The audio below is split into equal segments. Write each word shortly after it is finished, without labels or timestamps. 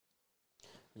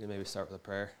We can maybe start with a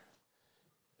prayer.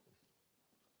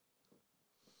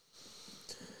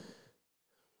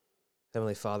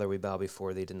 Heavenly Father, we bow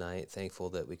before Thee tonight, thankful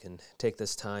that we can take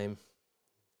this time,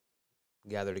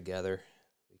 gather together.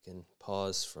 We can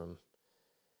pause from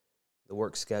the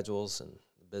work schedules and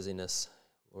the busyness,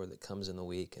 Lord, that comes in the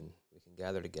week, and we can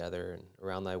gather together and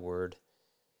around Thy Word.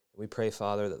 And we pray,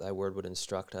 Father, that Thy Word would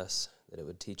instruct us, that it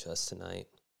would teach us tonight.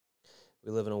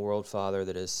 We live in a world, Father,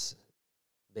 that is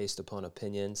based upon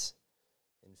opinions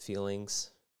and feelings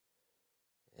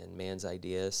and man's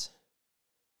ideas.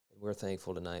 And we're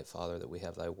thankful tonight, Father, that we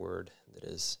have Thy Word that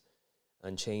is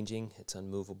unchanging, it's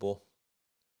unmovable,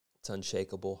 it's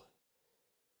unshakable.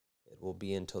 It will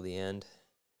be until the end.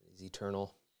 It is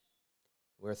eternal.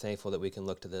 We're thankful that we can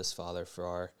look to this, Father, for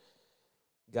our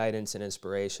guidance and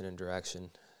inspiration and direction,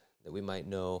 that we might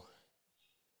know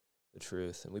the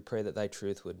truth. And we pray that Thy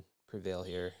truth would prevail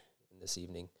here in this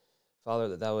evening. Father,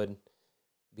 that Thou would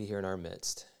be here in our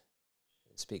midst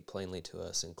and speak plainly to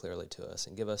us and clearly to us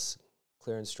and give us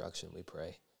clear instruction, we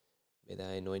pray. May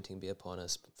Thy anointing be upon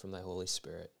us from Thy Holy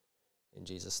Spirit. In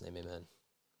Jesus' name, amen.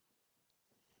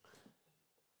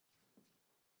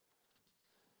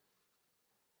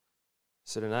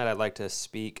 So tonight I'd like to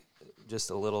speak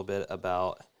just a little bit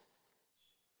about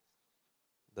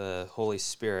the Holy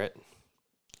Spirit.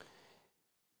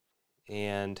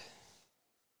 And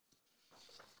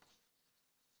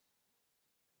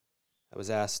I was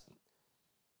asked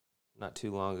not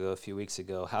too long ago, a few weeks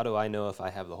ago, how do I know if I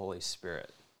have the Holy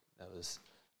Spirit? That was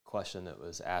a question that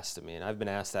was asked of me. And I've been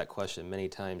asked that question many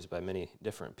times by many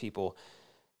different people,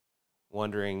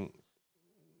 wondering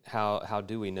how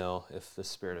do we know if the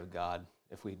Spirit of God,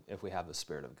 if we have the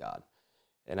Spirit of God?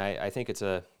 And I think it's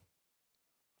a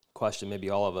question maybe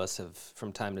all of us have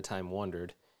from time to time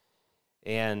wondered.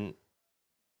 And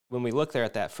when we look there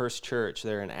at that first church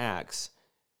there in Acts,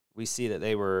 we see that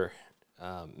they were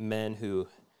men who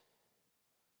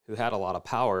had a lot of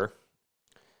power.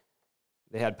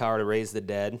 They had power to raise the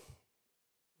dead.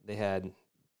 They had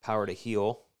power to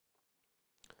heal.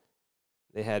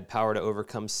 They had power to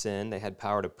overcome sin. They had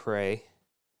power to pray.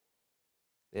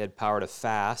 They had power to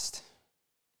fast.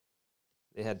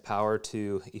 They had power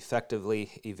to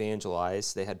effectively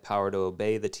evangelize. They had power to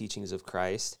obey the teachings of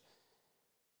Christ.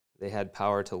 They had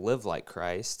power to live like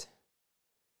Christ.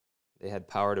 They had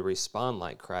power to respond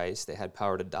like Christ. They had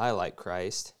power to die like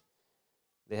Christ.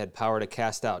 They had power to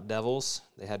cast out devils.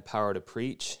 They had power to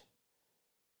preach.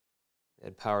 They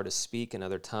had power to speak in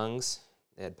other tongues.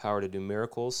 They had power to do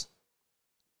miracles.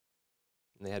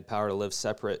 And they had power to live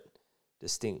separate,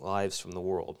 distinct lives from the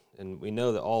world. And we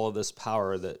know that all of this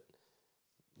power that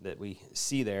we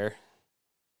see there,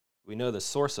 we know the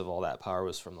source of all that power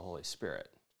was from the Holy Spirit.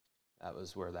 That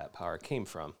was where that power came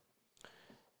from.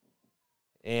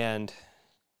 And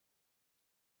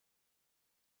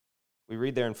we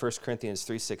read there in 1 Corinthians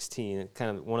 3:16,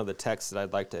 kind of one of the texts that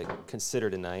I'd like to consider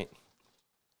tonight.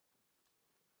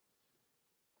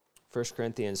 1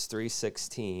 Corinthians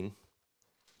 3:16.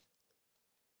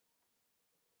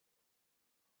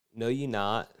 Know ye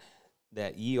not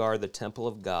that ye are the temple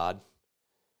of God,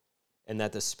 and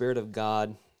that the Spirit of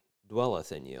God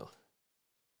dwelleth in you?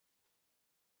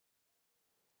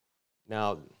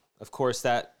 Now, of course,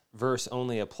 that verse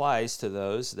only applies to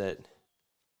those that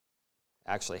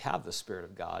actually have the Spirit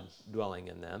of God dwelling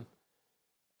in them.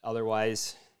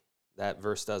 Otherwise, that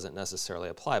verse doesn't necessarily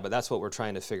apply. But that's what we're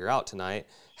trying to figure out tonight.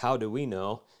 How do we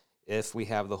know if we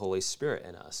have the Holy Spirit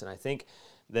in us? And I think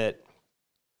that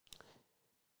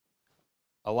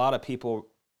a lot of people,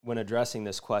 when addressing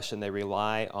this question, they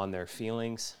rely on their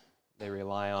feelings. They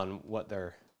rely on what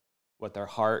their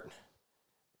heart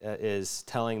is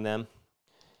telling them.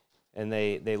 And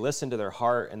they listen to their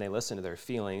heart and they listen to their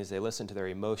feelings. They listen to their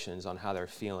emotions on how they're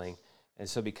feeling. And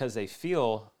so because they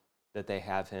feel that they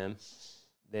have Him,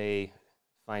 they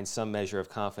find some measure of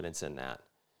confidence in that.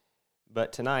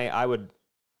 But tonight, I would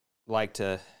like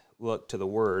to look to the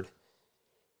Word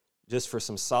just for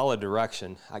some solid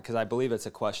direction, because I believe it's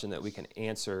a question that we can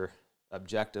answer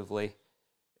objectively,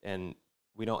 and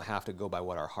we don't have to go by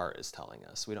what our heart is telling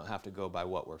us. We don't have to go by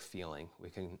what we're feeling. We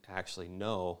can actually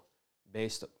know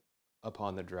based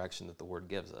upon the direction that the Word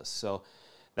gives us. So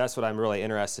that's what I'm really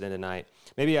interested in tonight.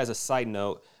 Maybe as a side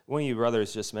note, one of you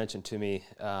brothers just mentioned to me,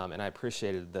 and I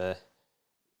appreciated the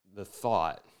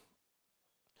thought,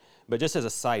 but just as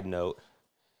a side note,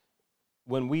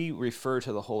 when we refer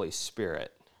to the Holy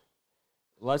Spirit,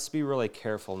 let's be really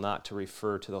careful not to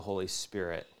refer to the Holy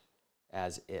Spirit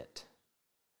as it.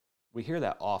 We hear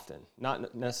that often,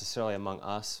 not necessarily among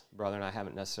us. Brother and I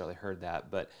haven't necessarily heard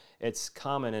that, but it's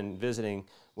common in visiting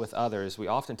with others. We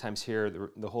oftentimes hear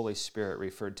the Holy Spirit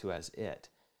referred to as it.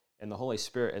 And the Holy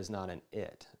Spirit is not an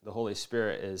it. The Holy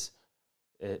Spirit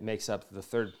it makes up the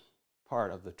third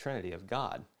part of the Trinity of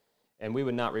God. And we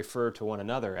would not refer to one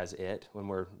another as it when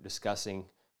we're discussing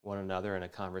one another in a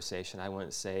conversation. I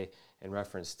wouldn't say, in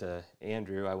reference to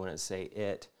Andrew, I wouldn't say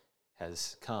it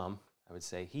has come. I would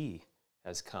say he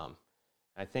has come.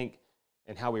 I think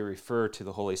in how we refer to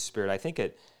the Holy Spirit, I think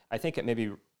it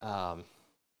maybe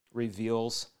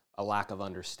reveals a lack of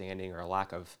understanding, or a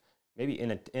lack of, maybe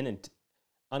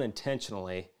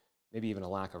unintentionally, maybe even a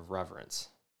lack of reverence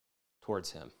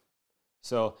towards him.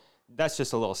 So that's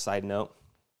just a little side note,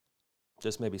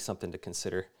 just maybe something to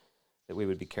consider that we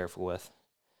would be careful with.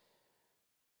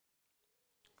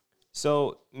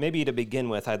 So maybe to begin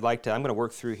with, I'm going to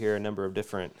work through here a number of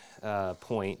different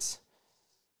points.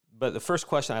 But the first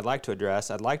question I'd like to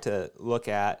address, I'd like to look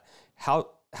at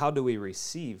how do we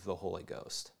receive the Holy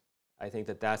Ghost? I think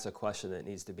that's a question that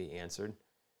needs to be answered,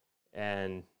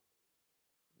 and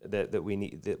that we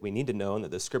need to know, and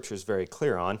that the Scripture is very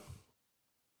clear on.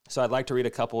 So I'd like to read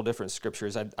a couple of different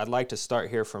scriptures. I'd like to start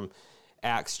here from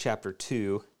Acts chapter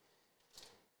 2.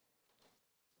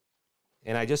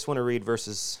 And I just want to read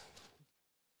verses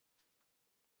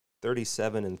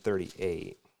 37 and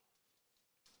 38.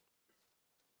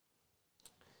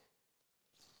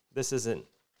 This isn't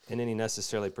in any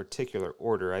necessarily particular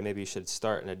order. I maybe should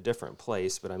start in a different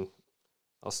place, but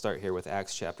I'll start here with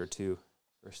Acts chapter 2,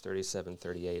 verse 37,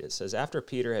 38. It says, after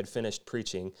Peter had finished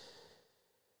preaching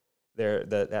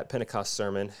that Pentecost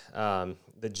sermon,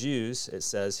 the Jews, it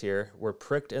says here, were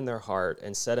pricked in their heart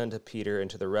and said unto Peter and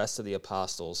to the rest of the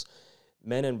apostles,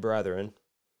 men and brethren,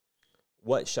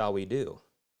 what shall we do?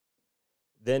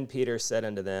 Then Peter said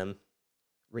unto them,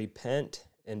 repent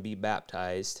and be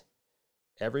baptized,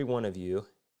 every one of you,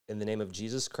 in the name of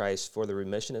Jesus Christ for the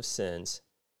remission of sins,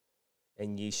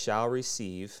 and ye shall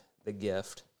receive the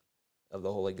gift of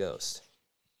the Holy Ghost.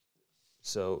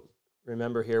 So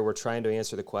remember here, we're trying to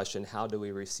answer the question, how do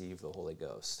we receive the Holy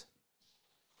Ghost?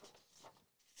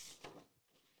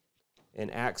 In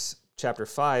Acts chapter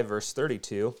 5, verse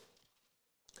 32,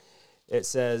 it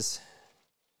says,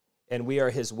 and we are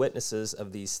his witnesses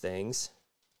of these things,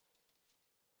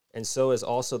 and so is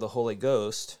also the Holy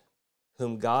Ghost,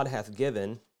 whom God hath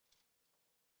given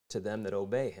to them that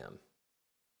obey him.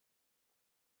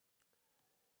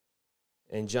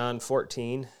 In John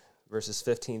 14, verses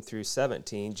 15 through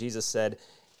 17, Jesus said,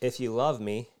 if ye love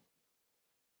me,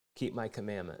 keep my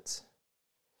commandments.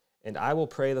 And I will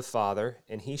pray the Father,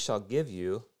 and he shall give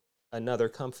you another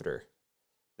comforter,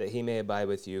 that he may abide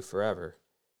with you forever,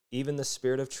 even the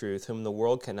Spirit of truth, whom the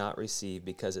world cannot receive,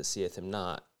 because it seeth him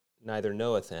not, neither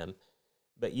knoweth him.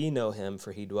 But ye know him,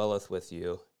 for he dwelleth with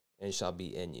you, and shall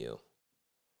be in you.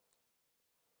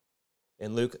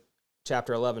 In Luke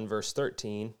chapter 11, verse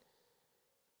 13,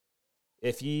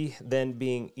 if ye then,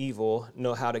 being evil,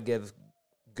 know how to give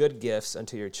good gifts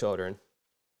unto your children,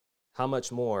 how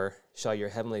much more shall your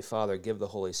heavenly Father give the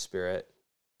Holy Spirit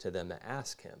to them that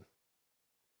ask him?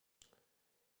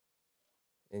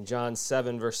 In John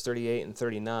 7, verse 38 and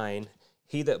 39,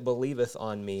 he that believeth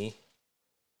on me,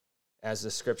 as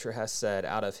the Scripture hath said,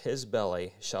 out of his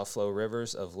belly shall flow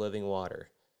rivers of living water.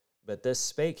 But this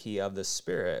spake he of the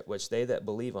Spirit, which they that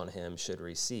believe on him should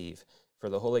receive. For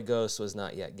the Holy Ghost was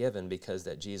not yet given, because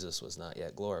that Jesus was not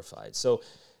yet glorified. So,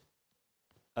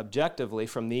 objectively,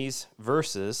 from these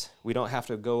verses, we don't have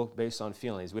to go based on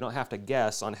feelings. We don't have to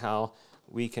guess on how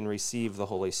we can receive the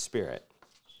Holy Spirit.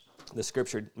 The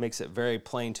Scripture makes it very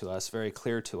plain to us, very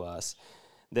clear to us,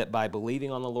 that by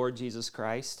believing on the Lord Jesus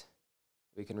Christ,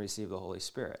 we can receive the Holy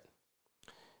Spirit.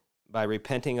 By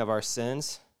repenting of our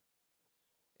sins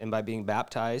and by being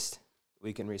baptized,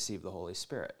 we can receive the Holy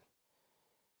Spirit.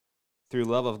 Through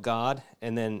love of God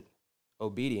and then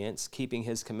obedience, keeping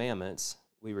his commandments,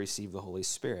 we receive the Holy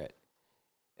Spirit.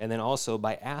 And then also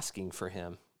by asking for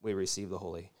him, we receive the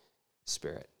Holy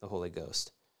Spirit, the Holy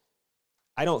Ghost.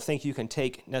 I don't think you can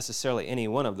take necessarily any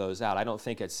one of those out. I don't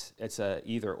think it's a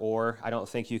either or. I don't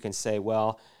think you can say,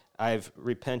 well, I've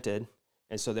repented,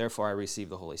 and so therefore I receive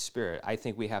the Holy Spirit. I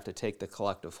think we have to take the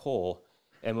collective whole,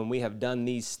 and when we have done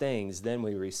these things, then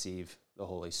we receive the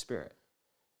Holy Spirit.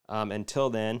 Until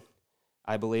then,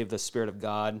 I believe the Spirit of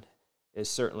God is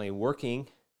certainly working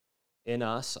in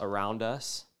us, around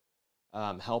us,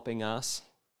 helping us.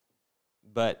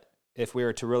 But if we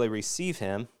are to really receive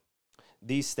him,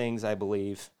 these things, I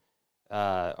believe,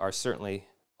 are certainly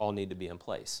all need to be in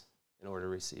place in order to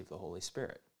receive the Holy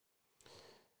Spirit.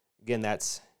 Again,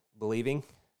 that's believing,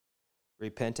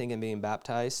 repenting and being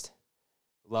baptized,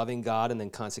 loving God and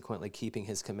then consequently keeping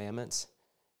his commandments,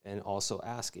 and also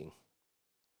asking.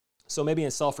 So maybe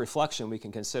in self-reflection, we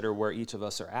can consider where each of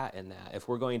us are at in that. If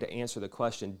we're going to answer the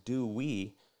question,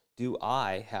 do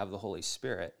I have the Holy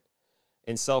Spirit?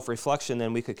 In self-reflection,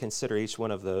 then we could consider each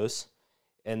one of those,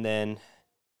 and then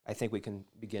I think we can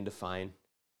begin to find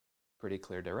pretty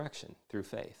clear direction through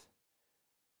faith.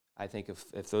 I think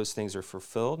if those things are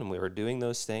fulfilled and we are doing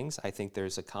those things, I think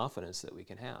there's a confidence that we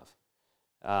can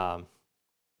have.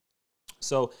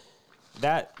 So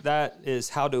that is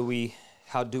how do we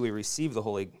receive the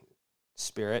Holy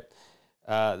Spirit?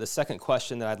 The second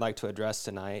question that I'd like to address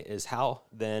tonight is how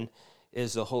then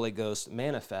is the Holy Ghost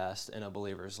manifest in a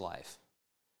believer's life?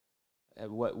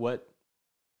 What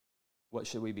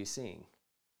should we be seeing?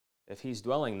 If he's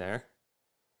dwelling there,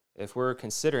 if we're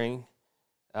considering,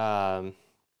 know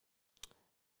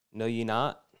ye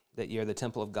not that ye are the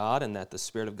temple of God and that the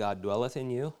Spirit of God dwelleth in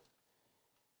you?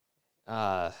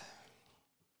 So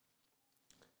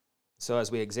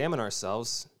as we examine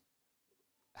ourselves,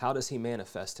 how does he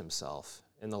manifest himself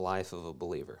in the life of a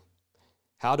believer?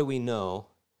 How do we know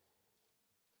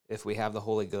if we have the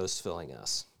Holy Ghost filling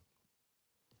us?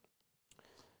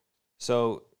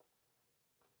 So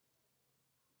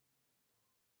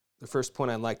the first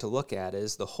point I'd like to look at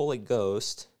is the Holy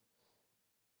Ghost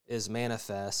is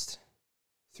manifest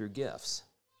through gifts.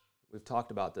 We've talked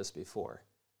about this before.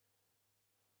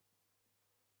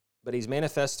 But he's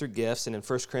manifest through gifts, and in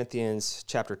 1 Corinthians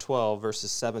chapter 12,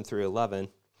 verses 7 through 11,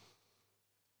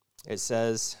 it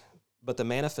says, but the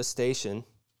manifestation,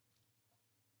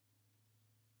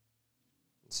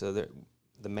 so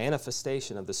the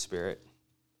manifestation of the Spirit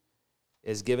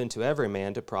is given to every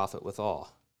man to profit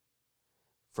withal.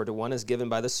 For to one is given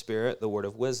by the Spirit the word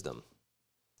of wisdom,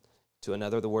 to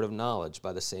another the word of knowledge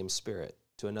by the same Spirit,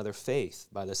 to another faith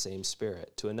by the same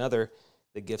Spirit, to another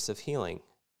the gifts of healing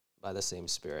by the same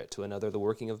Spirit, to another the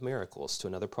working of miracles, to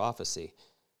another prophecy,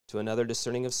 to another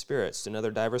discerning of spirits, to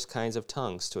another divers kinds of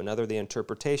tongues, to another the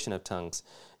interpretation of tongues.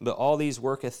 But all these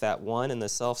worketh that one and the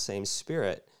selfsame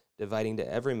Spirit, dividing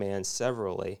to every man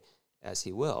severally as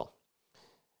he will.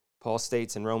 Paul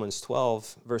states in Romans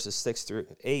 12, verses 6 through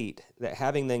 8, that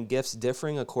having then gifts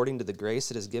differing according to the grace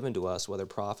that is given to us, whether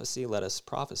prophecy, let us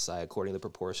prophesy according to the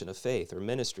proportion of faith, or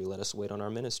ministry, let us wait on our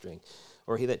ministering,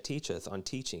 or he that teacheth on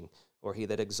teaching, or he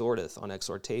that exhorteth on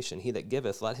exhortation, he that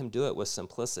giveth, let him do it with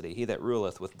simplicity, he that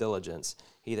ruleth with diligence,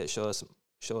 he that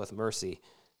showeth mercy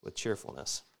with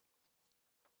cheerfulness.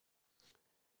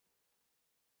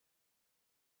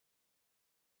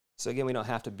 So again, we don't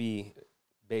have to be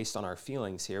based on our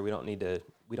feelings here. We don't need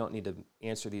to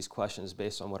answer these questions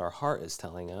based on what our heart is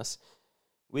telling us.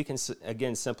 We can,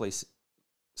 again, simply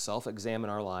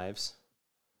self-examine our lives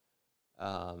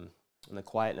in the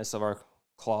quietness of our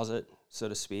closet, so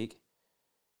to speak.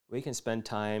 We can spend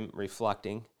time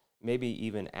reflecting, maybe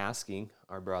even asking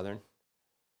our brethren,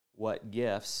 what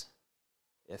gifts,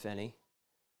 if any,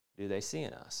 do they see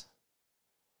in us?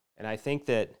 And I think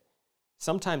that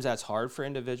sometimes that's hard for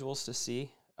individuals to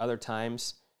see. Other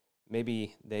times,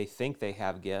 maybe they think they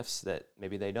have gifts that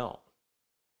maybe they don't.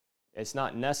 It's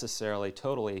not necessarily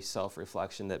totally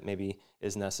self-reflection that maybe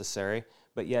is necessary,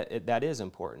 but yet that is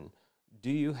important.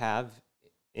 Do you have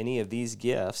any of these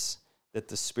gifts that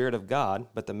the Spirit of God,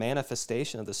 but the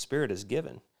manifestation of the Spirit is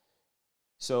given?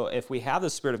 So if we have the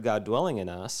Spirit of God dwelling in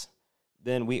us,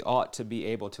 then we ought to be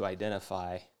able to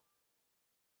identify, I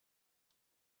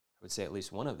would say, at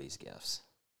least one of these gifts.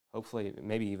 Hopefully,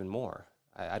 maybe even more.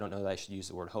 I don't know that I should use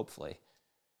the word hopefully.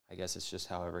 I guess it's just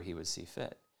however he would see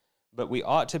fit. But we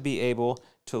ought to be able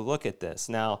to look at this.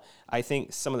 Now, I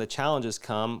think some of the challenges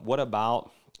come, what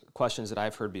about questions that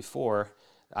I've heard before?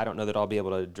 I don't know that I'll be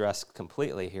able to address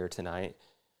completely here tonight.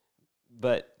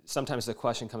 But sometimes the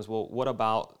question comes, well, what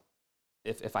about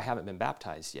if I haven't been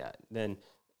baptized yet? And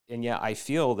yet I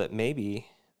feel that maybe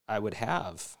I would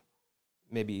have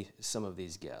maybe some of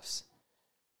these gifts.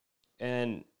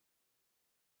 And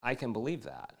I can believe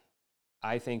that.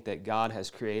 I think that God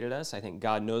has created us. I think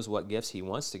God knows what gifts he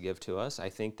wants to give to us. I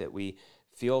think that we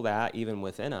feel that even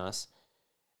within us.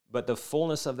 But the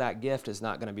fullness of that gift is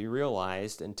not going to be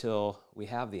realized until we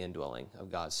have the indwelling of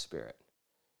God's Spirit.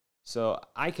 So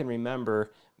I can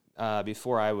remember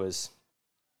before I was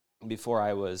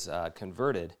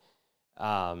converted,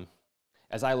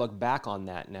 as I look back on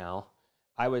that now,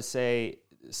 I would say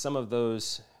some of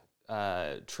those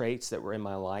traits that were in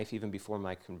my life, even before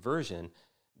my conversion,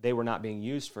 they were not being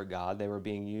used for God. They were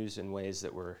being used in ways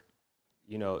that were,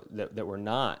 that were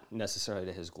not necessarily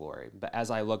to his glory. But as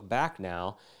I look back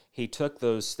now, he took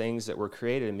those things that were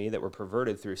created in me that were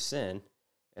perverted through sin,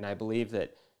 and I believe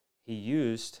that he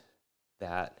used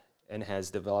that and has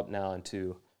developed now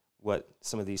into what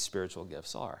some of these spiritual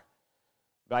gifts are.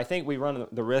 But I think we run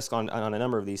the risk on a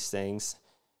number of these things.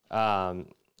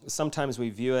 Sometimes we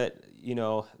view it,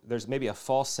 there's maybe a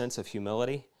false sense of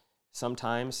humility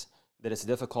sometimes that it's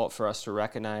difficult for us to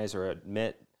recognize or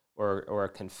admit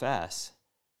or confess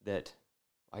that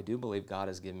I do believe God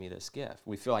has given me this gift.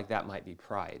 We feel like that might be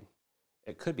pride.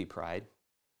 It could be pride.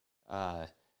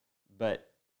 But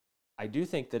I do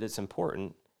think that it's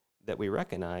important that we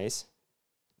recognize,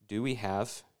 do we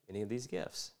have any of these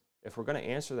gifts? If we're going to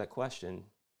answer that question,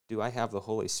 do I have the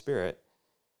Holy Spirit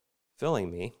filling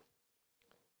me?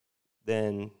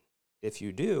 Then if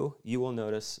you do, you will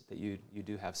notice that you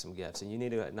do have some gifts, and you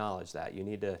need to acknowledge that. You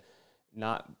need to,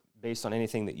 not based on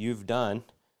anything that you've done,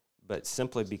 but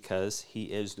simply because he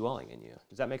is dwelling in you.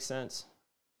 Does that make sense?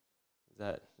 Is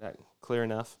that clear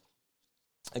enough?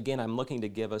 Again, I'm looking to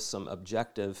give us some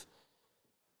objective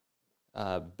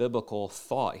biblical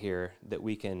thought here that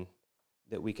we can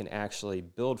actually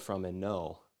build from and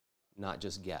know, not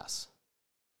just guess.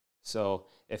 So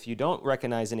if you don't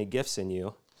recognize any gifts in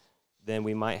you, then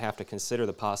we might have to consider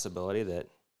the possibility that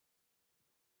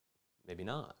maybe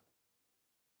not.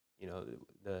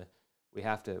 We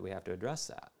have to address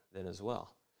that then as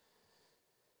well.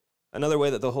 Another way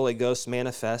that the Holy Ghost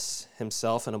manifests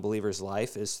himself in a believer's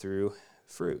life is through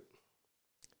fruit.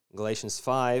 In Galatians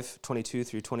 5:22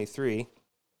 through 23,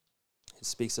 it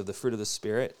speaks of the fruit of the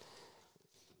Spirit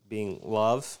being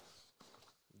love,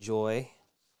 joy,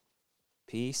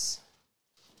 peace,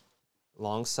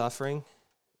 long-suffering,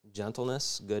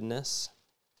 gentleness, goodness,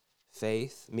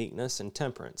 faith, meekness, and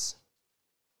temperance.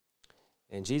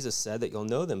 And Jesus said that you'll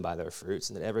know them by their fruits,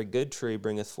 and that every good tree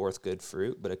bringeth forth good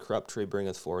fruit, but a corrupt tree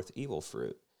bringeth forth evil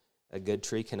fruit. A good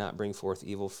tree cannot bring forth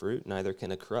evil fruit, neither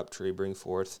can a corrupt tree bring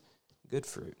forth good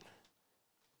fruit.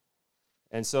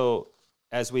 And so,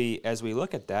 as we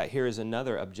look at that, here is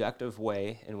another objective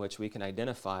way in which we can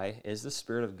identify, is the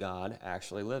Spirit of God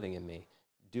actually living in me?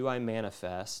 Do I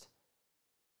manifest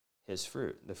his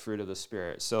fruit, the fruit of the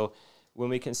Spirit? So when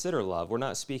we consider love, we're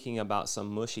not speaking about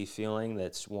some mushy feeling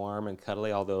that's warm and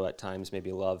cuddly, although at times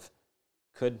maybe love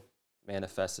could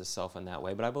manifest itself in that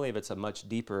way. But I believe it's a much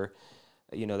deeper,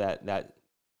 that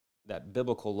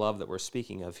biblical love that we're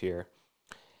speaking of here.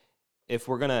 If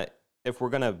we're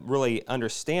gonna really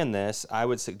understand this, I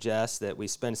would suggest that we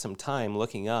spend some time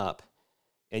looking up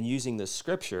and using the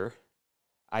Scripture.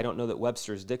 I don't know that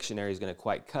Webster's dictionary is going to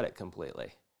quite cut it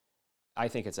completely. I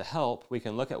think it's a help. We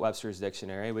can look at Webster's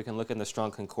dictionary, we can look in the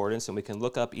Strong Concordance, and we can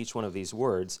look up each one of these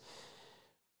words.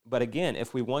 But again,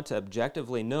 if we want to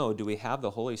objectively know, do we have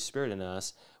the Holy Spirit in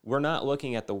us, we're not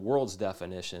looking at the world's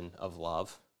definition of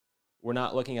love. We're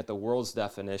not looking at the world's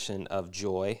definition of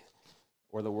joy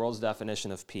or the world's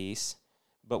definition of peace,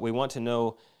 but we want to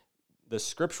know the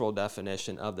scriptural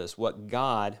definition of this. When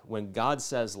God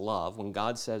says love, when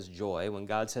God says joy, when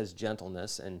God says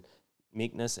gentleness and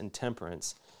meekness and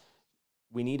temperance,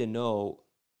 we need to know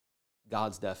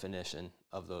God's definition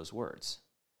of those words.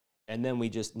 And then we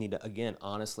just need to, again,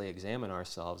 honestly examine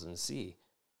ourselves and see,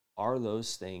 are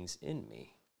those things in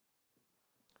me?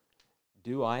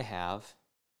 Do I have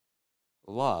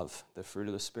love, the fruit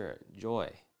of the Spirit,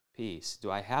 joy, peace? Do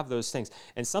I have those things?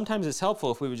 And sometimes it's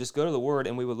helpful if we would just go to the Word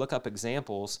and we would look up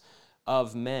examples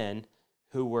of men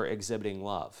who were exhibiting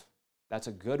love. That's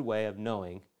a good way of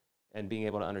knowing and being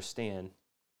able to understand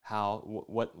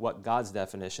what God's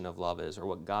definition of love is, or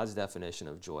what God's definition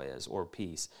of joy is, or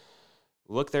peace.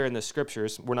 Look there in the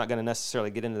Scriptures. We're not going to necessarily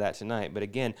get into that tonight, but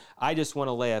again, I just want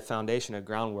to lay a foundation, a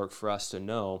groundwork for us to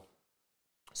know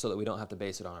so that we don't have to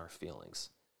base it on our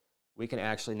feelings. We can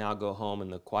actually now go home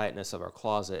in the quietness of our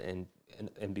closet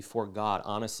and before God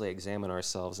honestly examine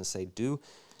ourselves and say, do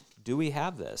we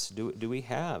have this? Do we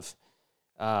have?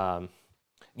 A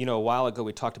while ago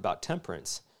we talked about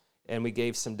temperance, and we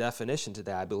gave some definition to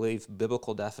that, I believe,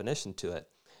 biblical definition to it.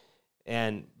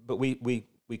 But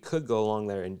we could go along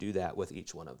there and do that with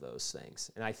each one of those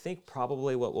things. And I think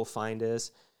probably what we'll find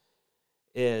is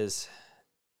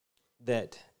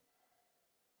that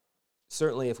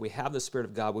certainly if we have the Spirit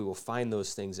of God, we will find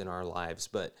those things in our lives,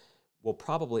 but we'll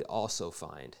probably also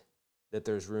find that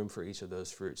there's room for each of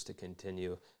those fruits to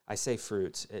continue. I say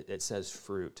fruits, it says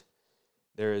fruit.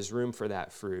 There is room for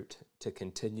that fruit to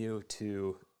continue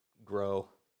to grow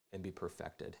and be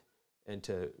perfected, and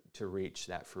to reach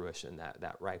that fruition,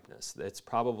 that ripeness. It's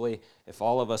probably, if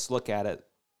all of us look at it,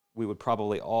 we would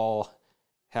probably all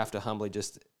have to humbly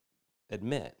just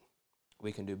admit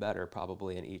we can do better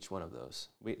probably in each one of those.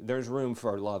 There's room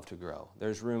for our love to grow.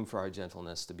 There's room for our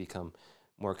gentleness to become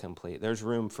more complete. There's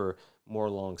room for more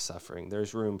long-suffering.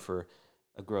 There's room for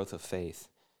a growth of faith,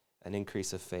 an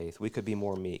increase of faith. We could be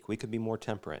more meek. We could be more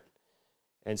temperate.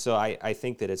 And so I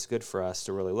think that it's good for us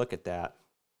to really look at that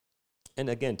And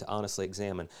again, to honestly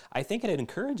examine. I think it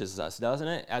encourages us, doesn't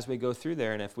it, as we go through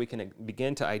there, and if we can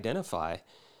begin to identify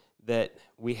that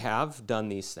we have done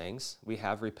these things, we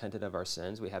have repented of our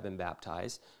sins, we have been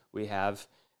baptized, we have,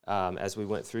 as we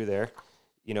went through there,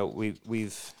 we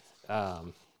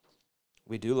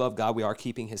do love God, we are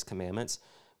keeping his commandments,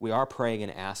 we are praying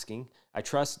and asking. I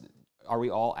trust, are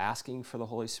we all asking for the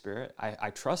Holy Spirit?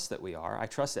 I trust that we are. I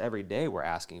trust that every day we're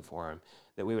asking for him,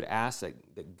 that we would ask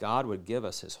that God would give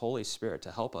us his Holy Spirit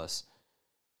to help us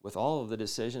with all of the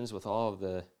decisions, with all of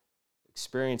the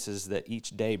experiences that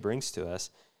each day brings to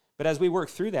us. But as we work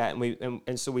through that,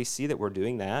 and so we see that we're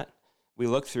doing that, we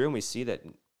look through and we see that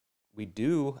we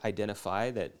do identify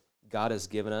that God has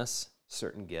given us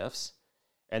certain gifts.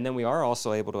 And then we are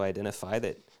also able to identify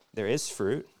that there is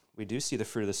fruit. We do see the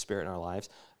fruit of the Spirit in our lives.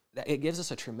 It gives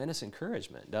us a tremendous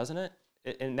encouragement, doesn't it?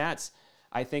 And that's,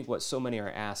 I think, what so many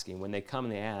are asking. When they come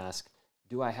and they ask,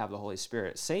 do I have the Holy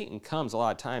Spirit? Satan comes a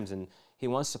lot of times and he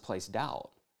wants to place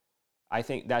doubt. I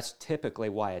think that's typically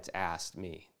why it's asked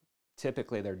me.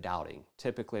 Typically they're doubting.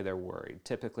 Typically they're worried.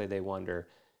 Typically they wonder.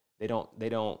 They don't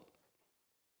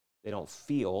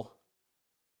feel.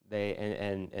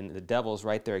 And the devil's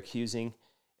right there accusing,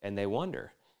 and they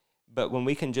wonder. But when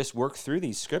we can just work through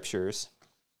these scriptures,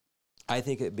 I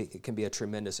think it can be a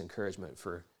tremendous encouragement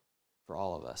for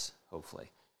all of us,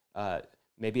 hopefully.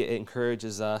 Maybe it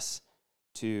encourages us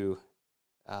to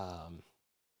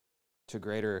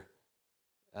greater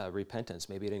repentance.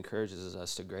 Maybe it encourages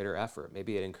us to greater effort.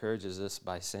 Maybe it encourages us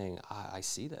by saying, I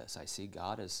see this. I see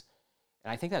God as...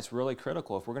 And I think that's really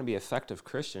critical. If we're going to be effective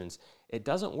Christians, it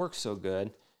doesn't work so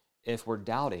good if we're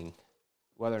doubting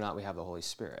whether or not we have the Holy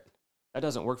Spirit. That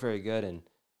doesn't work very good in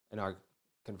our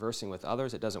conversing with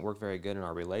others. It doesn't work very good in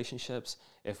our relationships.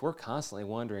 If we're constantly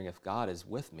wondering if God is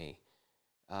with me,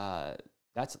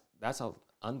 that's an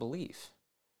unbelief.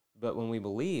 But when we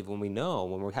believe, when we know,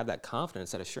 when we have that confidence,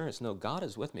 that assurance, no, God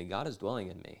is with me. God is dwelling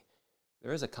in me.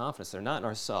 There is a confidence there, not in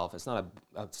ourselves.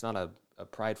 It's not a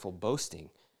prideful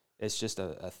boasting. It's just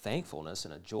a thankfulness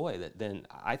and a joy that then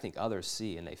I think others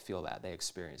see and they feel that, they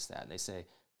experience that, and they say,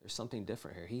 there's something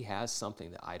different here. He has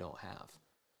something that I don't have.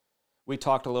 We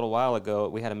talked a little while ago,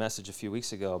 we had a message a few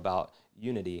weeks ago about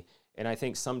unity, and I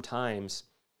think sometimes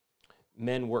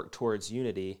men work towards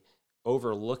unity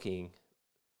overlooking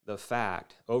the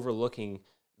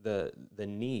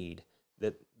need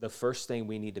that the first thing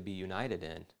we need to be united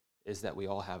in is that we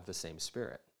all have the same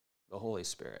Spirit, the Holy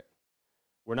Spirit.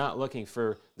 We're not looking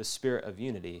for the spirit of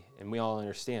unity, and we all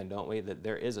understand, don't we, that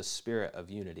there is a spirit of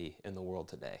unity in the world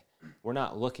today. We're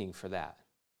not looking for that.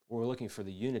 We're looking for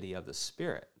the unity of the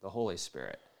Spirit, the Holy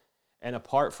Spirit. And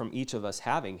apart from each of us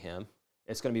having him,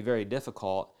 it's going to be very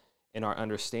difficult in our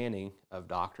understanding of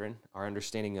doctrine, our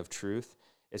understanding of truth.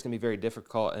 It's going to be very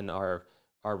difficult in our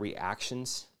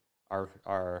reactions,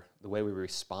 the way we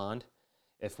respond.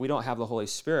 If we don't have the Holy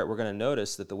Spirit, we're going to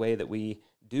notice that the way that we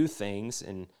do things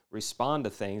and respond to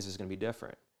things is going to be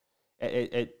different.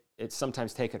 It's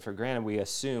sometimes taken for granted. We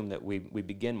assume that we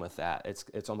begin with that.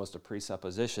 It's almost a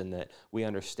presupposition that we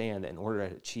understand that in order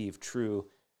to achieve true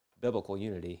biblical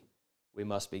unity, we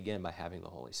must begin by having the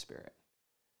Holy Spirit.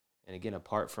 And again,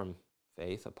 apart from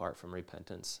faith, apart from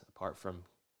repentance,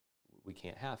 we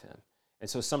can't have him. And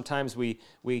so sometimes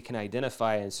we can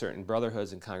identify in certain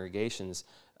brotherhoods and congregations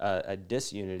a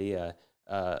disunity, a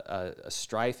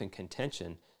strife and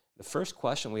contention. The first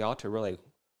question we ought to really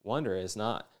wonder is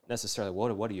not necessarily,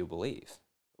 what do you believe?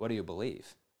 What do you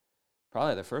believe?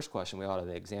 Probably the first question we ought to,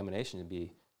 the examination would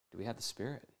be, do we have the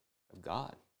Spirit of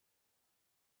God?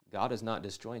 God is not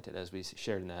disjointed, as we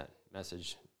shared in that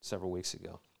message several weeks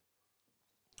ago.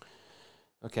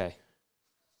 Okay.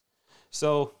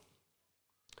 So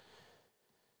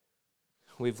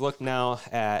we've looked now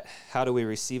at how do we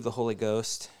receive the Holy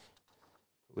Ghost.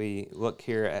 We look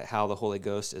here at how the Holy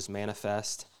Ghost is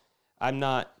manifest. I'm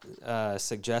not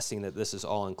suggesting that this is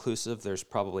all-inclusive. There's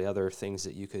probably other things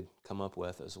that you could come up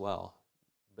with as well.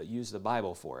 But use the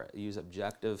Bible for it. Use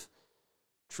objective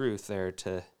truth there,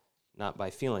 to not by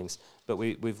feelings. But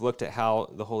we've looked at how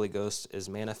the Holy Ghost is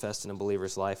manifest in a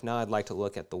believer's life. Now I'd like to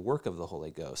look at the work of the Holy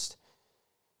Ghost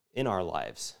in our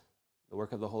lives. The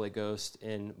work of the Holy Ghost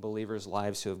in believers'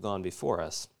 lives who have gone before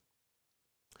us.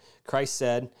 Christ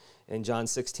said in John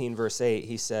 16, verse 8,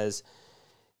 he says,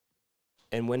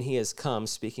 and when he has come,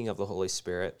 speaking of the Holy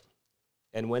Spirit,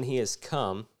 and when he has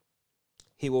come,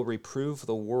 he will reprove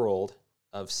the world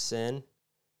of sin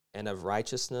and of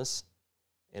righteousness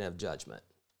and of judgment.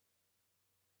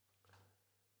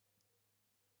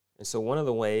 And so one of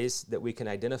the ways that we can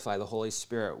identify the Holy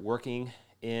Spirit working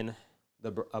in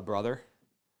a brother,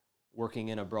 working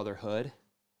in a brotherhood,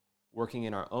 working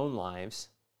in our own lives,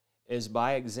 is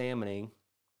by examining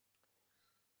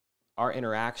our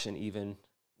interaction even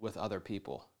with other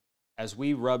people. As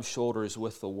we rub shoulders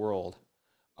with the world,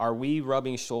 are we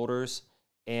rubbing shoulders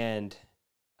and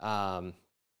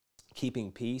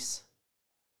keeping peace,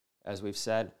 as we've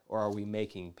said, or are we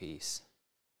making peace?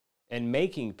 And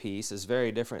making peace is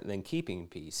very different than keeping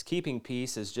peace. Keeping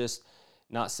peace is just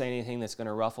not saying anything that's going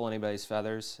to ruffle anybody's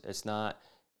feathers. It's not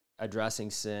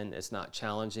addressing sin. It's not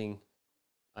challenging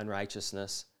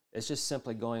unrighteousness. It's just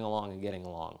simply going along and getting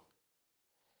along.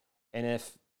 And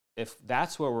if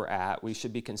that's where we're at, we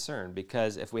should be concerned,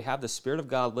 because if we have the Spirit of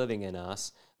God living in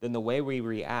us, then the way we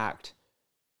react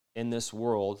in this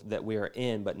world that we are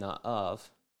in but not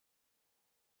of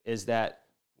is that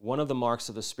one of the marks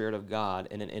of the Spirit of God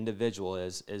in an individual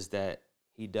is that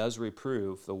he does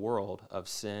reprove the world of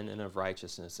sin and of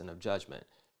righteousness and of judgment.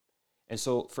 And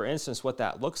so, for instance, what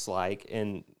that looks like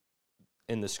in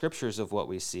the scriptures of what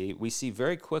we see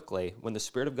very quickly when the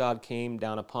Spirit of God came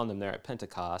down upon them there at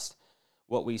Pentecost,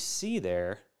 what we see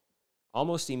there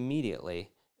almost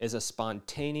immediately is a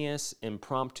spontaneous,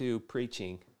 impromptu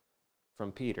preaching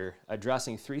from Peter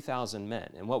addressing 3,000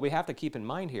 men. And what we have to keep in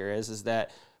mind here is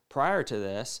that prior to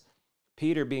this,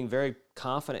 Peter, being very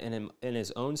confident in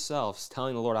his own self,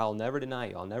 telling the Lord, "I'll never deny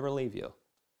you, I'll never leave you."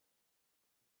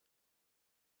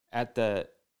 At the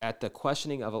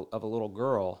questioning of a little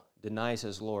girl, denies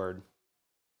his Lord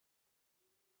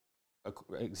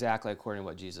exactly according to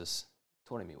what Jesus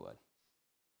told him he would.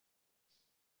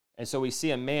 And so we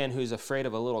see a man who's afraid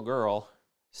of a little girl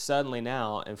suddenly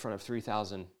now in front of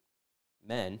 3,000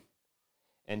 men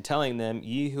and telling them,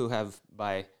 "Ye who have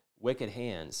by wicked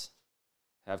hands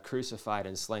have crucified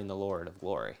and slain the Lord of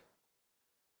glory."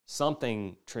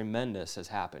 Something tremendous has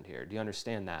happened here. Do you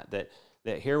understand that?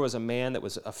 That here was a man that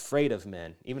was afraid of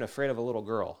men, even afraid of a little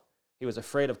girl. He was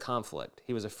afraid of conflict.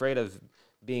 He was afraid of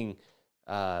being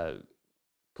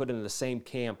put into the same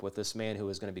camp with this man who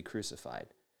was going to be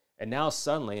crucified. And now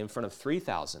suddenly, in front of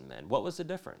 3,000 men, what was the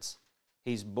difference?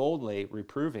 He's boldly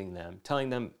reproving them,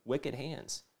 telling them wicked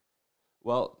hands.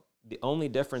 Well, the only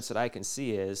difference that I can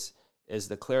see is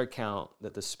the clear account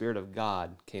that the Spirit of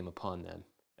God came upon them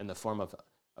in the form of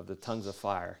the tongues of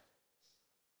fire,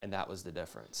 and that was the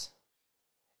difference.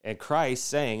 And Christ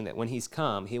saying that when he's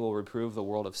come, he will reprove the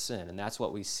world of sin, and that's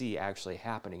what we see actually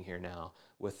happening here now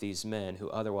with these men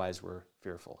who otherwise were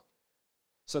fearful.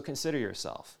 So consider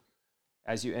yourself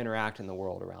as you interact in the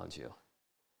world around you.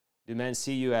 Do men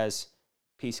see you as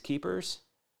peacekeepers,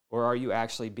 or are you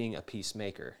actually being a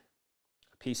peacemaker?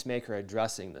 A peacemaker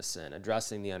addressing the sin,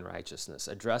 addressing the unrighteousness,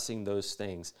 addressing those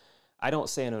things. I don't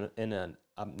say in an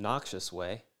obnoxious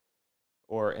way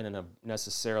or in a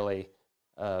necessarily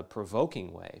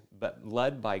provoking way, but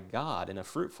led by God in a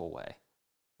fruitful way,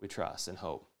 we trust and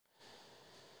hope.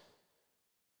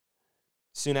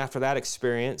 Soon after that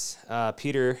experience,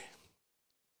 Peter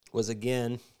was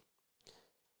again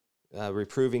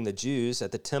reproving the Jews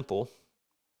at the temple.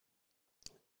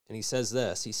 And he says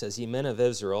this, he says, "Ye men of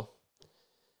Israel,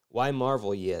 why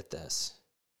marvel ye at this?"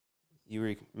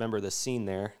 You remember the scene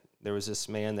there. There was this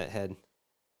man that had,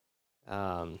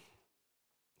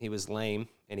 he was lame,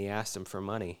 and he asked him for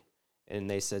money. And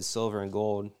they said, "Silver and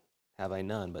gold have I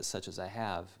none, but such as I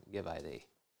have give I thee.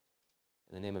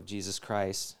 In the name of Jesus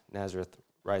Christ, Nazareth,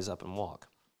 rise up and walk."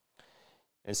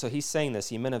 And so he's saying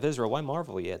this, "Ye men of Israel, why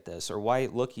marvel ye at this? Or why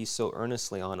look ye so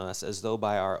earnestly on us, as though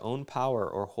by our own power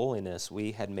or holiness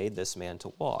we had made this man to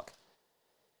walk?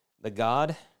 The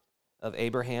God of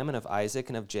Abraham and of Isaac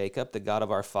and of Jacob, the God of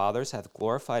our fathers, hath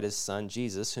glorified his Son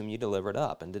Jesus, whom ye delivered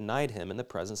up, and denied him in the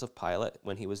presence of Pilate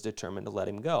when he was determined to let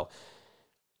him go.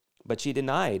 But ye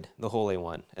denied the Holy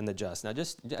One and the just." Now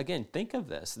just, again, think of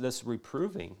this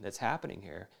reproving that's happening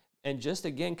here. And just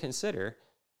again consider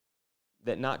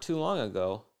that not too long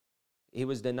ago, he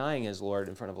was denying his Lord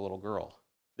in front of a little girl.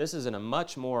 This is in a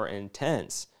much more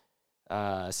intense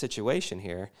situation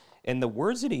here. And the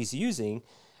words that he's using,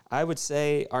 I would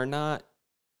say, are not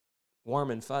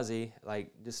warm and fuzzy,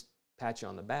 like just pat you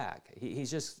on the back. He's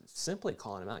just simply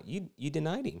calling him out. You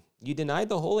denied him. You denied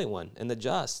the Holy One and the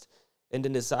just, and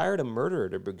desired a murderer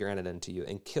to be granted unto you,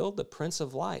 and killed the Prince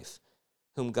of Life,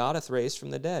 whom God hath raised from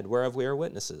the dead, whereof we are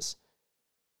witnesses.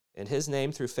 And his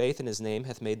name, through faith in his name,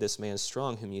 hath made this man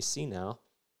strong, whom ye see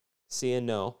and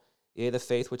know. Yea, the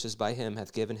faith which is by him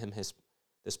hath given him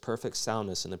this perfect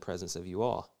soundness in the presence of you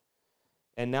all.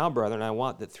 And now, brethren, I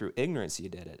want that through ignorance ye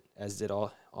did it, as did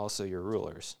also your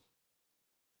rulers."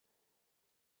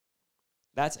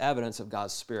 That's evidence of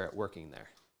God's Spirit working there.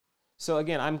 So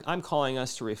again, I'm calling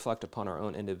us to reflect upon our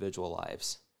own individual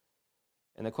lives.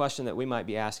 And the question that we might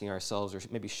be asking ourselves, or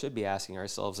maybe should be asking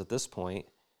ourselves at this point,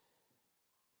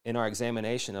 in our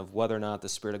examination of whether or not the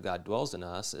Spirit of God dwells in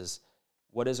us is,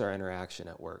 what is our interaction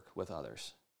at work with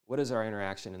others? What is our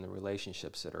interaction in the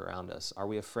relationships that are around us? Are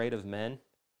we afraid of men,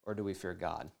 or do we fear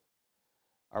God?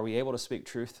 Are we able to speak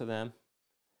truth to them?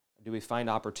 Do we find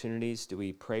opportunities? Do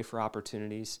we pray for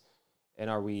opportunities? And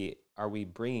are we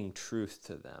bringing truth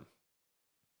to them?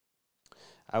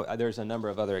 There's a number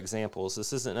of other examples.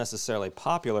 This isn't necessarily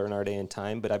popular in our day and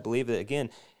time, but I believe that, again,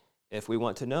 if we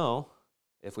want to know,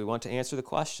 if we want to answer the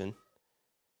question,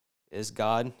 is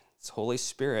God's Holy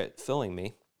Spirit filling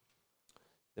me?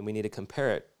 Then we need to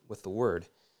compare it with the Word.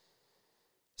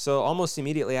 So almost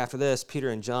immediately after this, Peter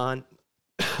and John,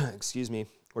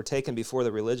 were taken before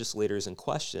the religious leaders and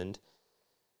questioned,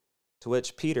 to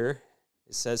which Peter,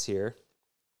 it says here,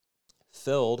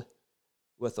 filled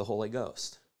with the Holy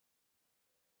Ghost.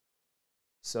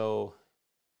 So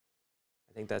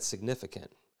I think that's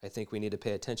significant. I think we need to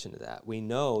pay attention to that. We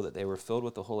know that they were filled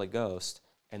with the Holy Ghost,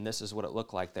 and this is what it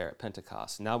looked like there at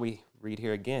Pentecost. Now we read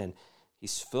here again,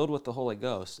 he's filled with the Holy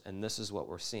Ghost, and this is what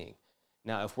we're seeing.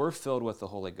 Now, if we're filled with the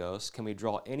Holy Ghost, can we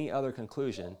draw any other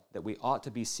conclusion that we ought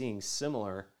to be seeing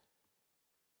similar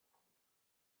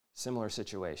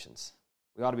situations?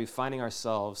 We ought to be finding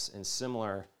ourselves in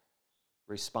similar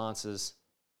responses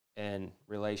and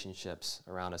relationships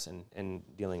around us and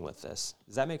dealing with this.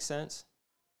 Does that make sense?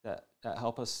 That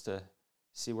help us to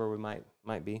see where we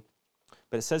might be?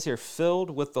 But it says here,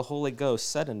 filled with the Holy Ghost,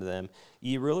 said unto them,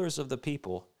 Ye rulers of the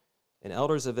people and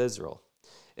elders of Israel,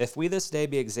 if we this day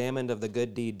be examined of the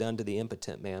good deed done to the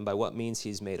impotent man, by what means he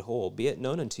is made whole, be it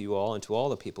known unto you all and to all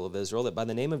the people of Israel, that by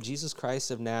the name of Jesus Christ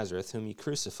of Nazareth, whom ye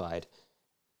crucified.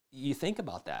 You think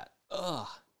about that.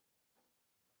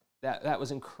 That was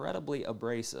incredibly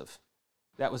abrasive.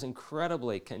 That was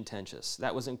incredibly contentious.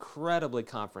 That was incredibly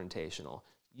confrontational.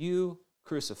 You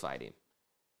crucified him.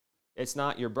 It's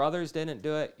not your brothers didn't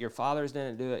do it, your fathers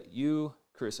didn't do it, you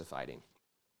crucified him.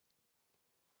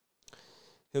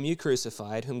 Whom you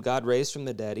crucified, whom God raised from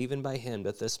the dead, even by him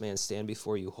doth this man stand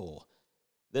before you whole.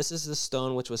 This is the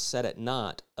stone which was set at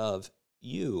naught of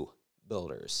you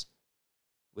builders,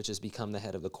 which has become the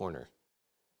head of the corner.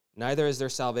 Neither is there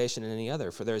salvation in any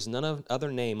other, for there is none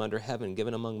other name under heaven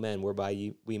given among men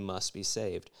whereby we must be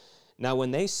saved. Now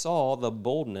when they saw the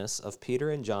boldness of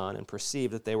Peter and John, and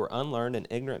perceived that they were unlearned and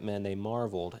ignorant men, they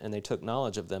marveled, and they took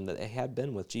knowledge of them that they had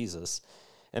been with Jesus.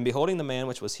 And beholding the man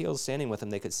which was healed standing with them,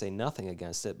 they could say nothing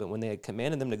against it. But when they had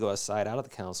commanded them to go aside out of the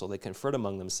council, they conferred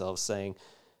among themselves, saying,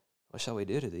 What shall we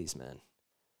do to these men?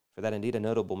 For that indeed a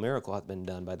notable miracle hath been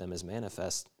done by them is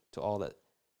manifest to all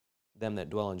them that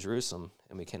dwell in Jerusalem,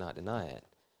 and we cannot deny it.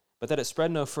 But that it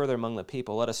spread no further among the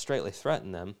people, let us straightly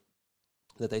threaten them,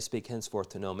 that they speak henceforth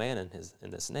to no man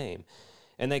in this name.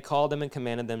 And they called them and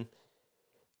commanded them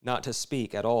not to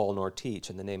speak at all, nor teach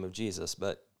in the name of Jesus.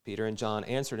 But Peter and John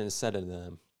answered and said unto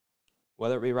them,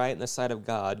 Whether it be right in the sight of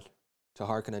God to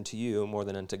hearken unto you more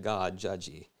than unto God, judge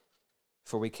ye.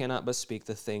 For we cannot but speak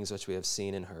the things which we have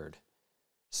seen and heard.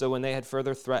 So when they had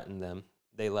further threatened them,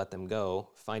 they let them go,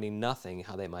 finding nothing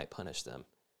how they might punish them,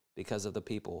 because of the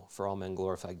people, for all men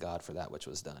glorified God for that which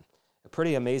was done. A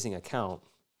pretty amazing account.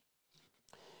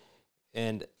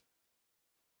 And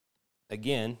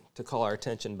again, to call our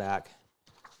attention back,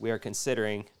 we are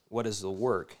considering what is the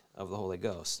work of the Holy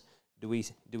Ghost. Do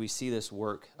we see this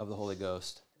work of the Holy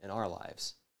Ghost in our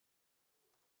lives?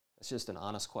 It's just an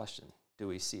honest question. Do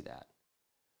we see that?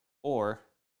 Or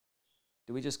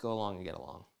do we just go along and get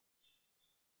along?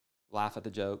 Laugh at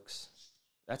the jokes.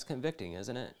 That's convicting,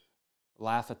 isn't it?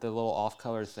 Laugh at the little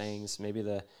off-color things,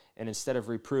 and instead of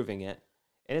reproving it,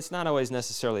 and it's not always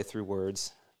necessarily through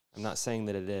words. I'm not saying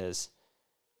that it is,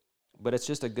 but it's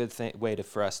just a good way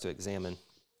for us to examine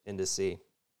and to see.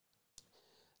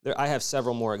 I have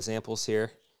several more examples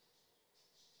here.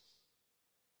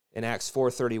 In Acts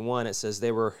 4:31, it says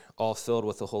they were all filled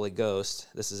with the Holy Ghost.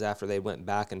 This is after they went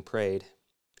back and prayed.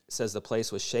 It says the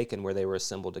place was shaken where they were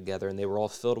assembled together, and they were all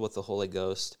filled with the Holy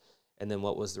Ghost. And then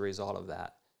what was the result of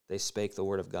that? They spake the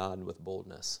word of God with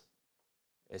boldness.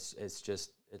 It's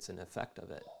an effect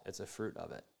of it. It's a fruit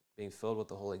of it. Being filled with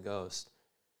the Holy Ghost.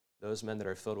 Those men that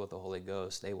are filled with the Holy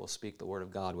Ghost, they will speak the word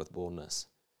of God with boldness.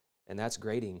 And that's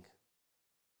grating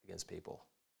against people.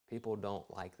 People don't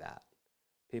like that.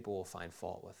 People will find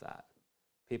fault with that.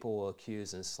 People will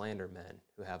accuse and slander men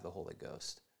who have the Holy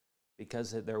Ghost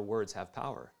because their words have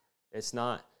power. It's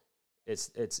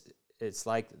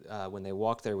like when they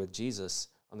walked there with Jesus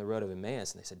on the road of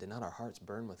Emmaus, and they said, Did not our hearts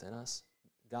burn within us?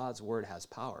 God's word has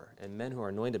power, and men who are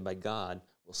anointed by God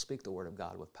will speak the word of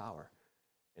God with power,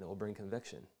 and it will bring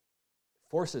conviction.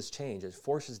 Forces change. It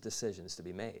forces decisions to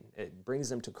be made. It brings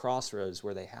them to crossroads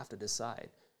where they have to decide.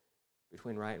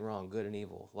 between right and wrong, good and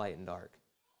evil, light and dark.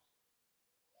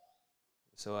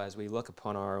 So as we look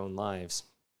upon our own lives,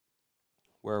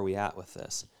 where are we at with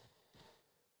this?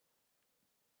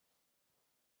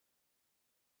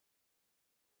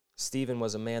 Stephen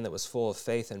was a man that was full of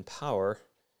faith and power,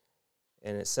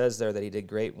 and it says there that he did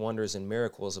great wonders and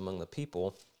miracles among the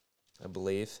people, I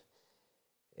believe.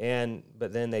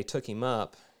 But then they took him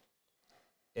up,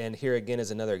 and here again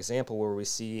is another example where we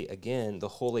see again the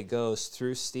Holy Ghost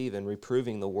through Stephen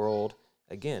reproving the world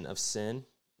again of sin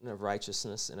and of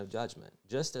righteousness and of judgment,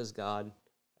 just as God,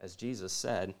 as Jesus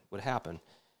said, would happen.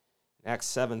 In Acts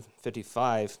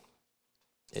 7:55,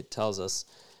 it tells us,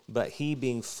 but he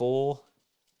being full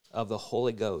of the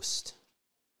Holy Ghost.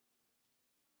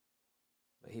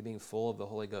 But he being full of the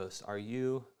Holy Ghost. Are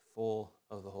you full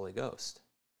of the Holy Ghost?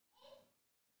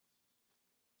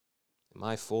 Am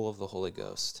I full of the Holy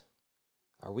Ghost?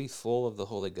 Are we full of the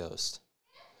Holy Ghost?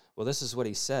 Well, this is what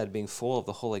he said, being full of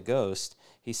the Holy Ghost.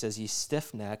 He says, ye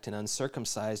stiff-necked and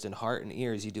uncircumcised in heart and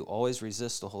ears, ye do always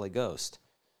resist the Holy Ghost.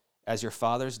 As your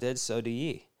fathers did, so do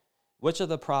ye. Which of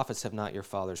the prophets have not your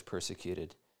fathers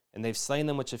persecuted? And they've slain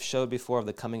them which have showed before of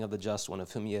the coming of the just one,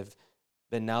 of whom ye have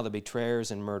been now the betrayers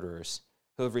and murderers,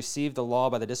 who have received the law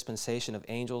by the dispensation of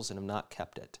angels and have not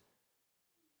kept it.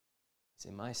 You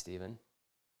say, my Stephen,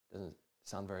 doesn't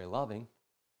sound very loving.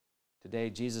 Today,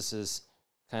 Jesus is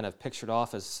kind of pictured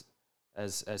off as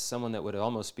someone that would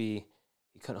almost be,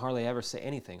 he couldn't hardly ever say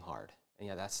anything hard. And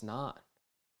yet that's not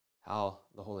how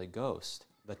the Holy Ghost,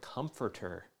 the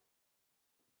Comforter,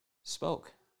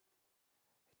 spoke.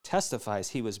 Testifies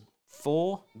he was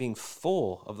being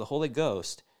full of the Holy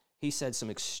Ghost. He said some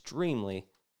extremely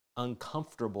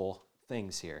uncomfortable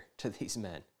things here to these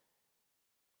men.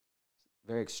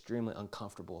 Very extremely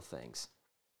uncomfortable things.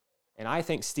 And I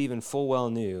think Stephen full well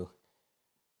knew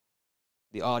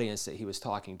the audience that he was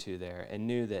talking to there and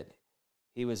knew that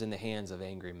he was in the hands of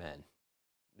angry men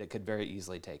that could very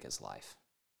easily take his life.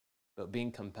 But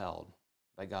being compelled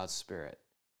by God's Spirit,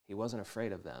 he wasn't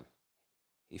afraid of them.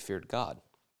 He feared God.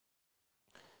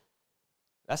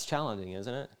 That's challenging,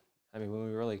 isn't it? I mean, when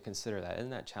we really consider that, isn't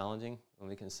that challenging when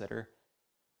we consider?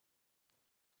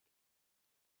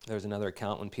 There's another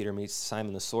account when Peter meets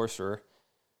Simon the sorcerer,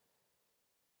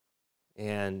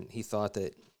 and he thought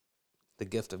that the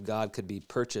gift of God could be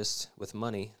purchased with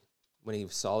money when he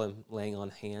saw them laying on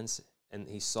hands, and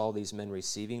he saw these men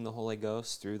receiving the Holy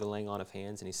Ghost through the laying on of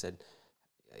hands, and he said,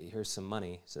 here's some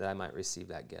money so that I might receive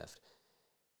that gift.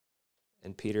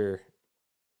 And Peter,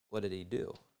 what did he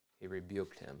do? He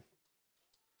rebuked him.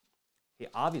 He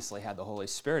obviously had the Holy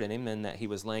Spirit in him, and that he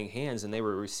was laying hands, and they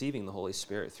were receiving the Holy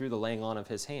Spirit through the laying on of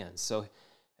his hands. So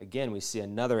again, we see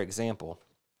another example.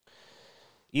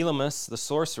 Elymas, the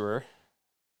sorcerer,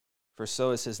 for so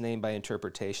is his name by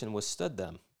interpretation, withstood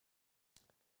them,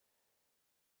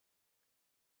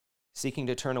 seeking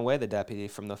to turn away the deputy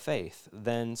from the faith.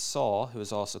 Then Saul, who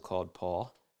is also called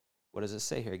Paul, what does it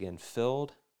say here again?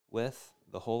 Filled with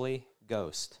the Holy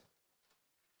Ghost,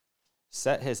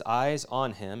 set his eyes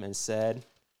on him and said,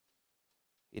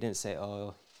 he didn't say,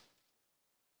 oh,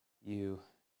 you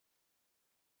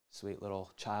sweet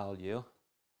little child, you,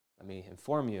 let me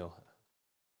inform you.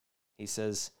 He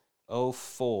says, O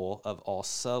full of all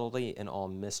subtlety and all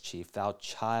mischief, thou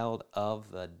child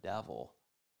of the devil,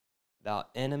 thou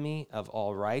enemy of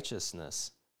all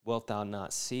righteousness, wilt thou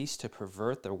not cease to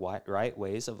pervert the right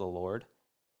ways of the Lord?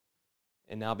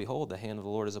 And now behold, the hand of the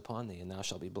Lord is upon thee, and thou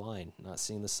shalt be blind, not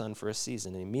seeing the sun for a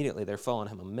season. And immediately there fell on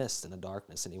him a mist and a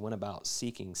darkness, and he went about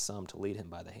seeking some to lead him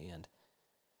by the hand.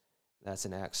 That's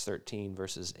in Acts 13,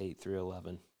 verses 8 through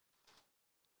 11.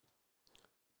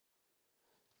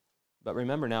 But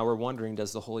remember now, we're wondering,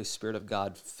 does the Holy Spirit of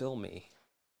God fill me?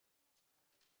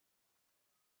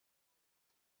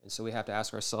 And so we have to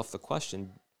ask ourselves the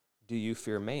question, do you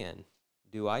fear man?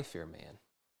 Do I fear man?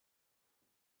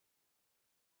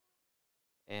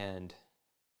 And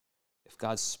if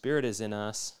God's Spirit is in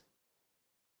us,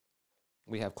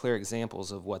 we have clear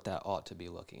examples of what that ought to be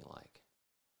looking like.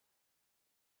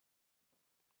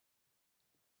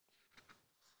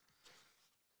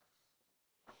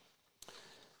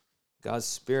 God's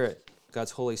Spirit,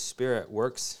 God's Holy Spirit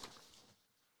works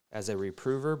as a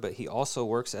reprover, but he also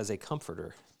works as a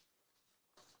comforter.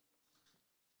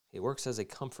 He works as a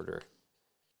comforter.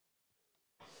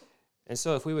 And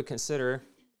so if we would consider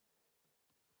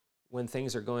when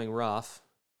things are going rough,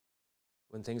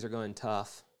 when things are going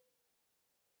tough,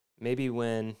 maybe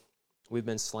when we've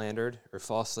been slandered or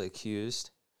falsely accused,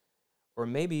 or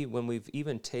maybe when we've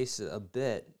even tasted a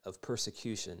bit of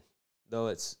persecution, though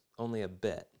it's only a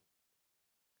bit.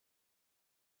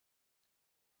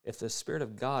 If the Spirit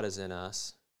of God is in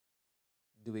us,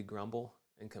 Do we grumble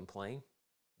and complain?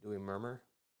 Do we murmur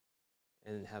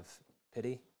and have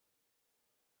pity?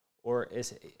 Or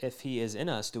if he is in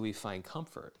us, do we find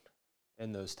comfort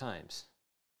in those times?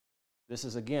 This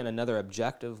is, again, another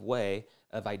objective way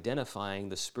of identifying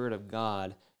the Spirit of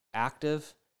God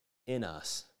active in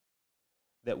us.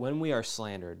 That when we are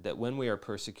slandered, that when we are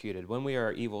persecuted, when we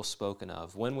are evil spoken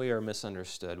of, when we are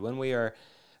misunderstood,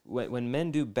 when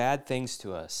men do bad things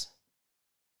to us,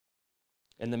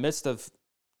 in the midst of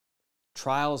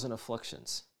trials and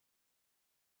afflictions,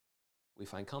 we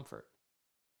find comfort.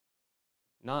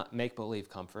 Not make-believe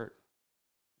comfort,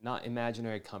 not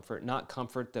imaginary comfort, not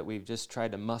comfort that we've just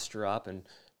tried to muster up and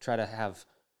try to have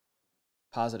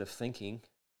positive thinking,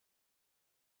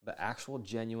 but actual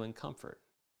genuine comfort,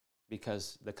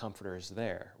 because the Comforter is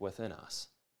there within us,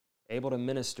 able to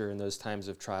minister in those times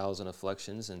of trials and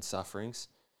afflictions and sufferings,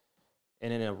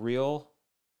 and in a real,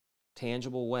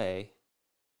 tangible way.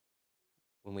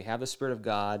 When we have the Spirit of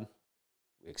God,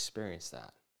 we experience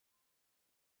that.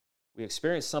 We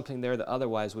experience something there that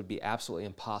otherwise would be absolutely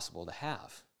impossible to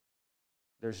have.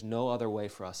 There's no other way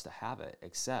for us to have it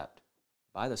except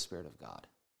by the Spirit of God.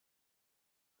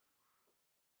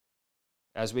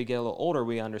 As we get a little older,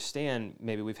 we understand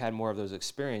maybe we've had more of those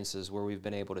experiences where we've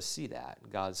been able to see that,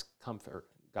 God's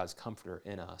comforter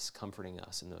in us, comforting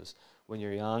us in those. When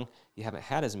you're young, you haven't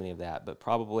had as many of that, but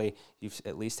probably you've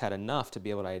at least had enough to be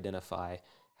able to identify,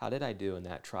 how did I do in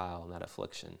that trial and that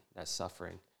affliction, that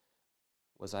suffering?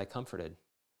 Was I comforted?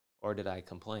 Or did I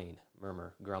complain,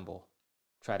 murmur, grumble,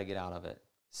 try to get out of it,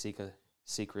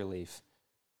 seek relief,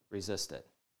 resist it?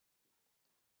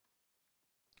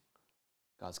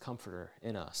 God's comforter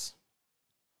in us.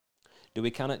 Do we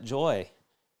count it joy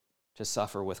to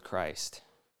suffer with Christ?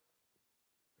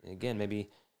 And again,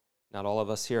 maybe not all of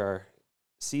us here are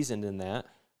seasoned in that.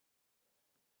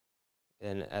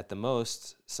 And at the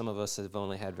most, some of us have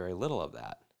only had very little of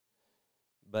that.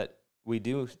 But we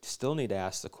do still need to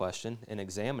ask the question, in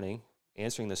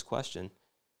answering this question,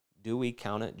 do we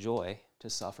count it joy to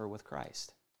suffer with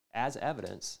Christ as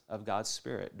evidence of God's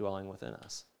Spirit dwelling within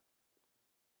us?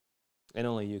 And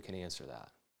only you can answer that.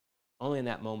 Only in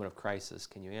that moment of crisis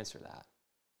can you answer that.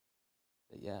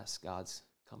 That yes, God's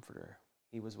comforter,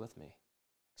 he was with me.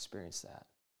 Experience that.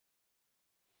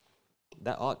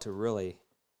 That ought to really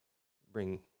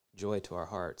bring joy to our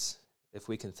hearts if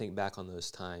we can think back on those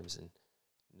times and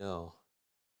know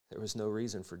there was no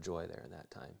reason for joy there in that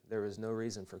time. There was no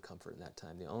reason for comfort in that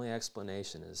time. The only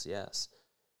explanation is, yes,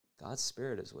 God's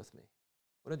Spirit is with me.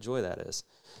 What a joy that is.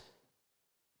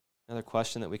 Another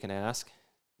question that we can ask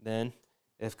then,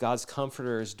 if God's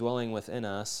Comforter is dwelling within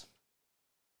us,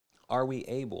 are we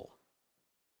able?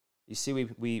 You see,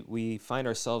 we find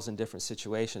ourselves in different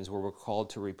situations where we're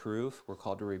called to reprove, we're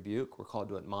called to rebuke, we're called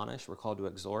to admonish, we're called to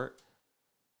exhort.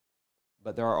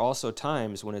 But there are also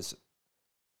times when it's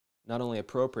not only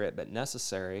appropriate but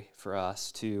necessary for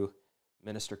us to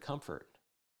minister comfort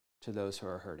to those who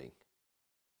are hurting.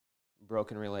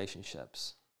 Broken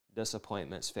relationships,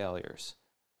 disappointments, failures,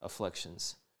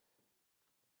 afflictions,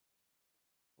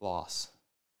 loss.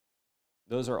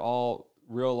 Those are all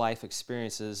real life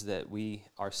experiences that we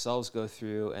ourselves go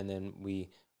through, and then we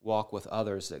walk with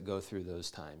others that go through those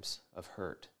times of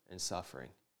hurt and suffering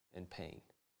and pain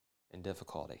and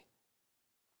difficulty.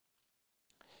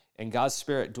 And God's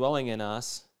Spirit dwelling in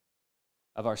us,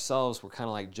 of ourselves, we're kind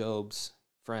of like Job's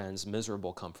friends,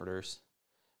 miserable comforters.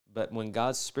 But when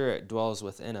God's Spirit dwells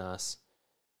within us,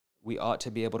 we ought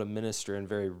to be able to minister in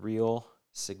very real,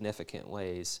 significant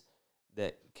ways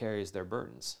that carries their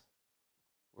burdens,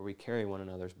 where we carry one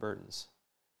another's burdens,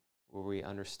 where we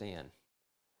understand,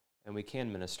 and we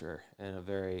can minister in a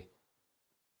very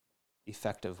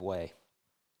effective way.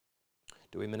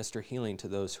 Do we minister healing to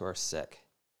those who are sick?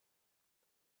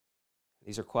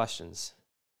 These are questions.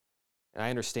 And I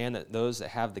understand that those that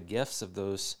have the gifts of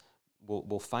those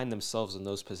will find themselves in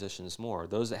those positions more.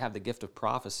 Those that have the gift of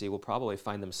prophecy will probably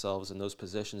find themselves in those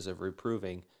positions of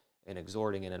reproving and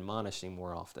exhorting and admonishing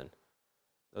more often.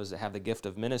 Those that have the gift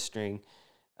of ministering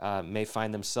may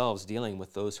find themselves dealing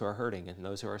with those who are hurting and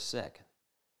those who are sick.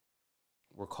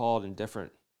 We're called in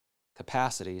different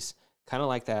capacities, kind of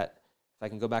like that. If I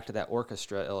can go back to that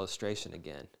orchestra illustration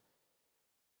again,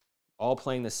 all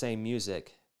playing the same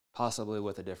music, possibly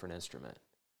with a different instrument,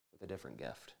 with a different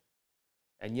gift,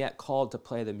 and yet called to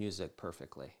play the music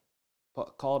perfectly,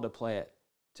 called to play it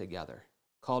together,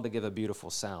 called to give a beautiful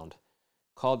sound,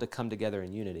 called to come together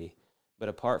in unity. But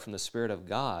apart from the Spirit of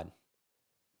God,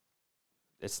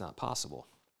 it's not possible.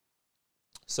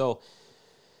 So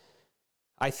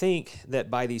I think that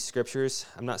by these scriptures,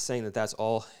 I'm not saying that that's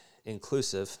all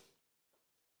inclusive,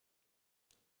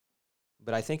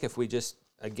 but I think if we just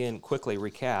again, quickly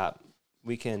recap,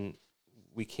 we can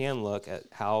look at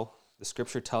how the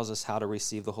Scripture tells us how to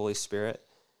receive the Holy Spirit.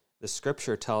 The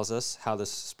Scripture tells us how the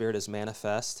Spirit is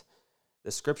manifest.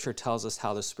 The Scripture tells us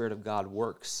how the Spirit of God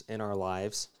works in our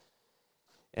lives.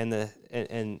 And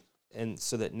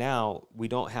so that now we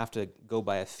don't have to go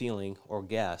by a feeling or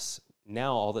guess.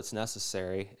 Now all that's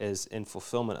necessary is, in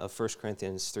fulfillment of 1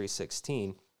 Corinthians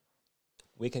 3:16,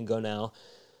 we can go now in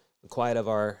the quiet of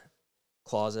our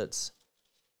closets,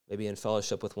 maybe in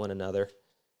fellowship with one another.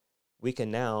 We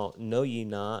can now, know ye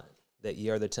not that ye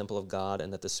are the temple of God,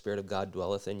 and that the Spirit of God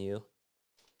dwelleth in you?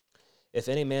 If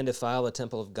any man defile the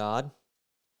temple of God,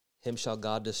 him shall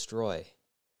God destroy.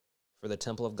 For the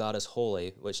temple of God is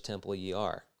holy, which temple ye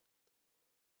are.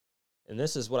 And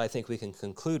this is what I think we can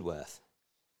conclude with.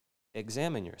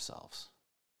 Examine yourselves.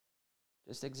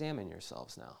 Just examine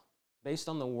yourselves now, based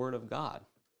on the Word of God.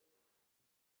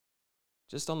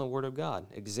 Just on the Word of God.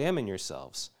 Examine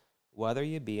yourselves, whether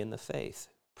ye be in the faith.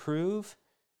 Prove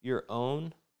your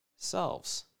own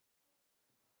selves.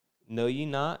 Know ye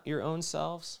not your own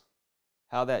selves,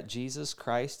 how that Jesus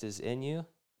Christ is in you,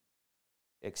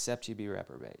 except ye be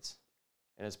reprobates.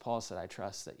 And as Paul said, I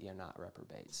trust that ye are not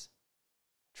reprobates.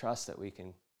 Trust that we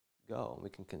can go and we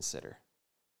can consider.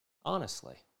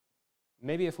 Honestly.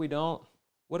 Maybe if we don't,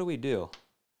 what do we do?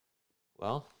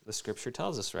 Well, the Scripture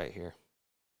tells us right here.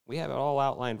 We have it all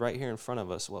outlined right here in front of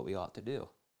us what we ought to do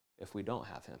if we don't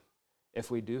have Him.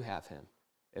 If we do have Him.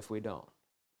 If we don't.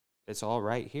 It's all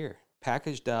right here,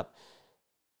 packaged up.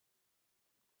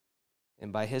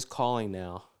 And by His calling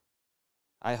now,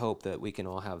 I hope that we can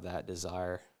all have that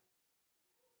desire.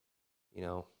 You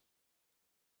know,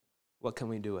 what can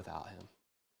we do without Him?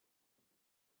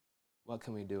 What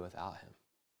can we do without Him?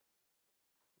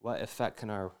 What effect can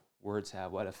our words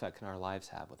have? What effect can our lives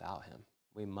have without Him?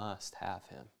 We must have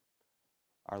Him.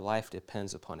 Our life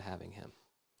depends upon having Him.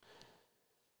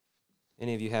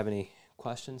 Any of you have any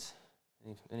questions?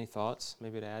 Any thoughts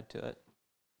maybe to add to it?